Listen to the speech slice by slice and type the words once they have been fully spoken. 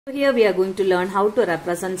Here we are going to learn how to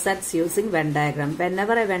represent sets using Venn diagram.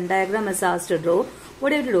 Whenever a Venn diagram is asked to draw,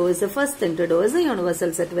 what you have to do is the first thing to do is a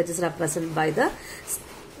universal set which is represented by the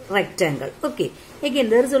rectangle. Okay. Again,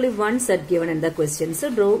 there is only one set given in the question. So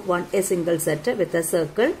draw a single set with a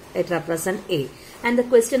circle. It represents A. And the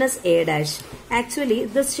question is A dash. Actually,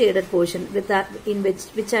 this shaded portion with in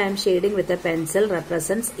which I am shading with a pencil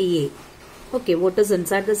represents A. Okay, what is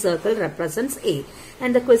inside the circle represents A.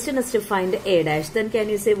 And the question is to find A dash. Then can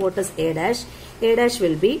you say what is A dash? A dash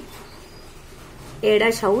will be A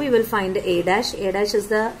dash. How we will find A dash? A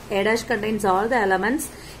dash contains all the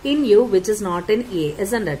elements in U which is not in A,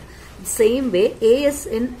 isn't it? Same way, A is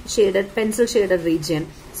in pencil shaded region.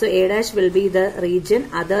 So A dash will be the region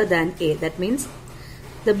other than A. That means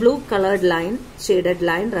the blue colored line, shaded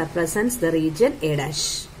line represents the region A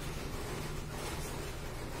dash.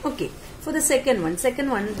 Okay. For the second one,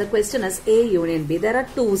 the question is A union B. There are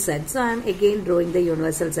two sets. So I am again drawing the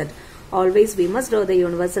universal set. Always we must draw the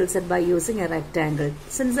universal set by using a rectangle.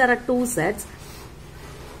 Since there are two sets,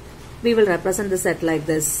 we will represent the set like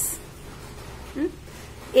this.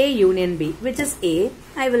 A union B, which is A.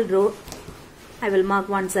 I will mark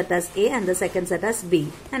one set as A and the second set as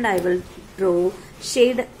B. And I will draw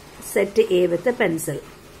shade set A with a pencil.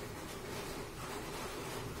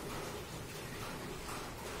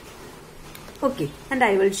 Okay, and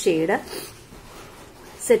I will shade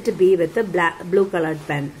set B with a blue colored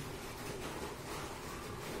pen.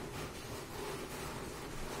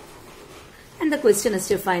 And the question is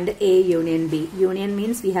to find A union B. Union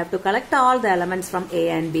means we have to collect all the elements from A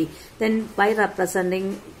and B. Then by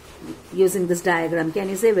representing using this diagram, can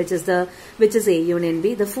you say which is A union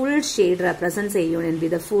B? The full shade represents A union B.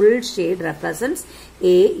 The full shade represents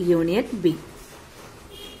A union B.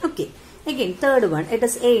 Okay. Again, third one, it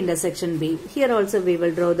is A intersection B. Here also we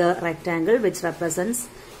will draw the rectangle which represents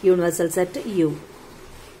universal set U.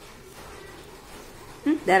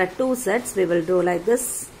 There are two sets. We will draw like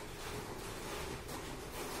this.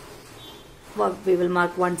 We will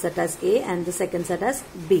mark one set as A and the second set as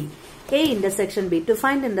B. A intersection B. To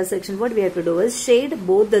find intersection, what we have to do is shade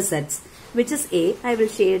both the sets. Which is A. I will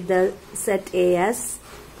shade the set A as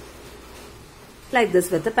like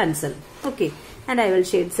this with a pencil. Okay. And I will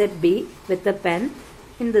shade set B with the pen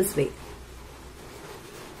in this way.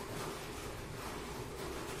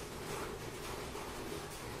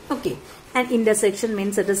 Okay. And intersection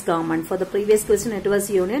means it is common. For the previous question it was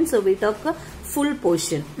union. So we took a full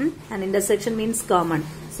portion. And intersection means common.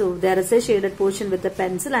 So there is a shaded portion with a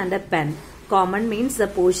pencil and a pen. Common means the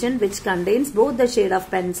portion which contains both the shade of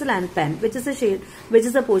pencil and pen. Which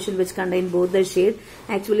is a portion which contains both the shade.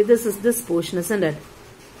 Actually this is this portion, isn't it?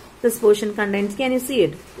 This portion contains, can you see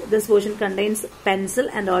it? This portion contains pencil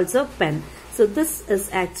and also pen. So this is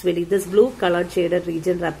actually, this blue colored shaded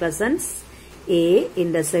region represents A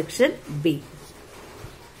intersection B.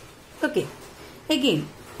 Okay. Again,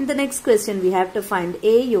 in the next question we have to find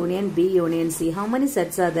A union B union C. How many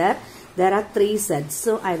sets are there? There are three sets.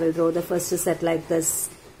 So I will draw the first set like this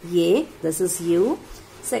A. This is U.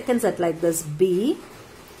 Second set like this B.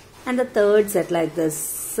 And the third set like this,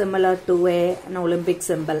 similar to an Olympic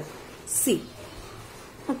symbol, C.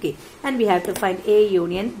 Okay, and we have to find A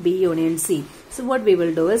union B union C. So what we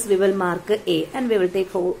will do is we will mark A and we will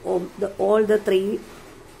take all the three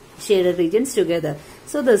shaded regions together.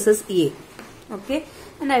 So this is A. Okay,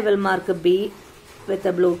 and I will mark B with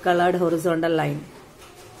a blue colored horizontal line.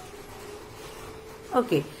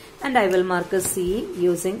 Okay, and I will mark C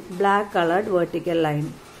using black colored vertical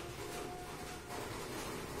line.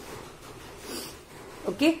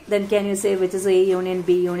 Okay, then can you say which is A union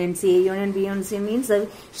B union C? A union B union C means the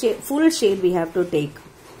full shade we have to take.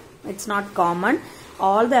 It's not common.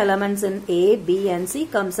 All the elements in A, B and C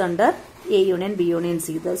comes under A union B union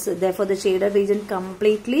C. Therefore, the shaded region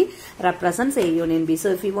completely represents A union B. So,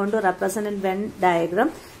 if you want to represent in Venn diagram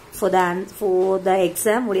for the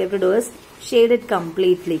exam, what you have to do is shade it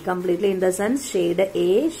completely. Completely in the sense shade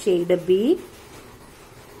A, shade B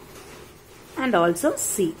and also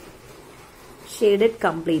C. Shade it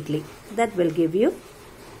completely. That will give you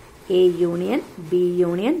A union B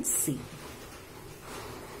union C.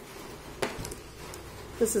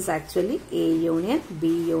 This is actually A union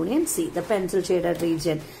B union C, the pencil shaded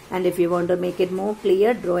region. And if you want to make it more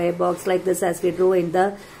clear, draw a box like this as we draw in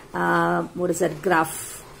the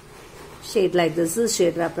graph. Shade like this. This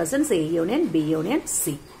shade represents A union B union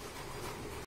C.